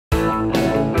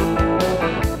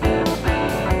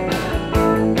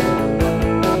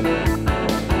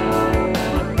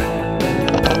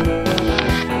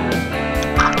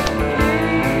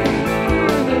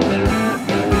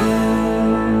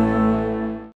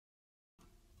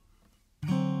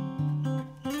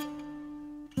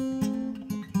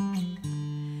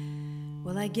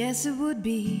guess it would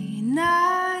be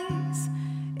nice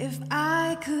if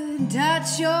I could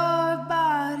touch your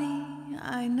body.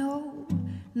 I know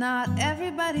not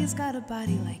everybody's got a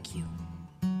body like you.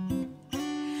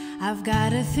 I've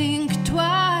gotta think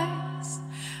twice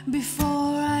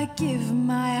before I give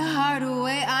my heart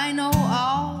away. I know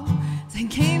all the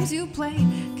games you play,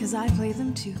 'cause I play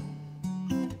them too.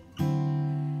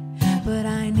 But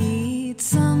I need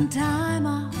some time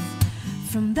off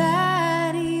from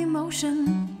that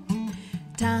emotion.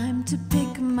 Time to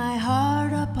pick my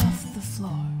heart up off the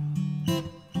floor.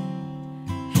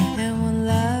 And when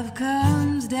love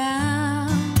comes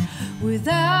down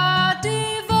without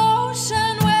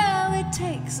devotion, well, it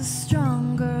takes a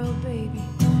strong girl, baby.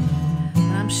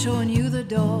 I'm showing you the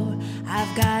door.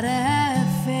 I've gotta have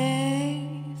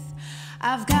faith.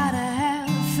 I've gotta have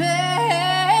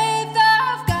faith.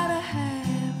 I've gotta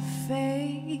have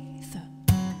faith.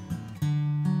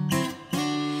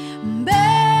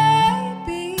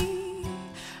 Baby,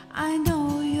 I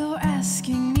know you're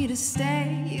asking me to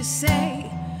stay. You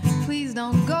say, please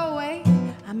don't go away.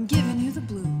 I'm giving you the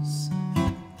blues.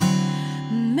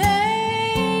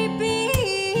 Maybe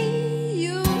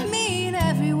you mean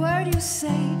every word you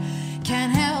say.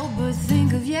 Can't help but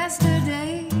think of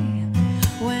yesterday,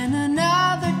 when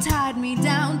another tied me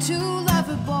down to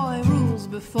lover boy rules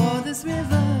before this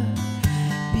river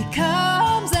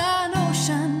becomes an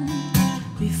ocean.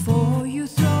 Before you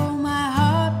throw my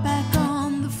heart back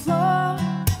on the floor,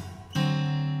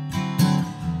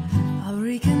 I'll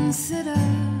reconsider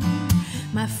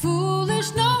my foolish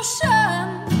notion.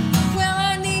 Well,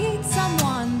 I need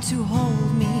someone to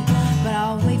hold me, but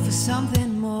I'll wait for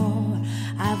something more.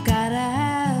 I've gotta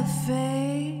have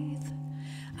faith.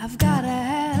 I've gotta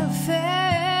have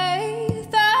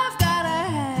faith. I've gotta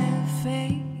have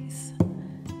faith.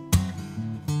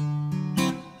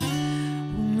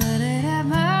 Let it happen.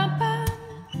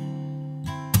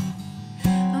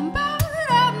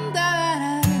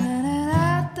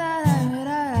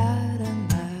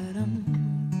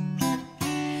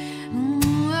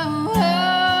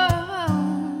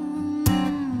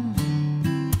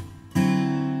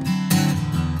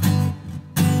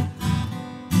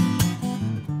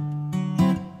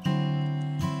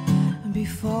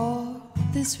 Before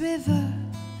this river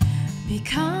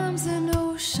becomes an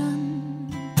ocean,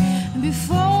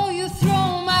 before you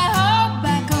throw my heart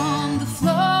back on the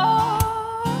floor,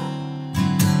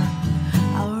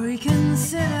 I'll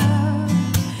reconsider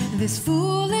this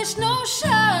foolish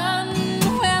notion.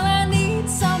 Well, I need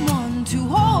someone to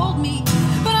hold me,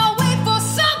 but I'll wait for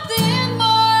something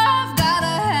more. I've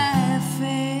gotta have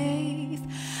faith.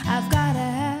 I've gotta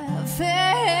have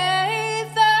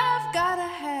faith. I've gotta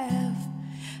have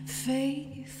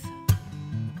faith.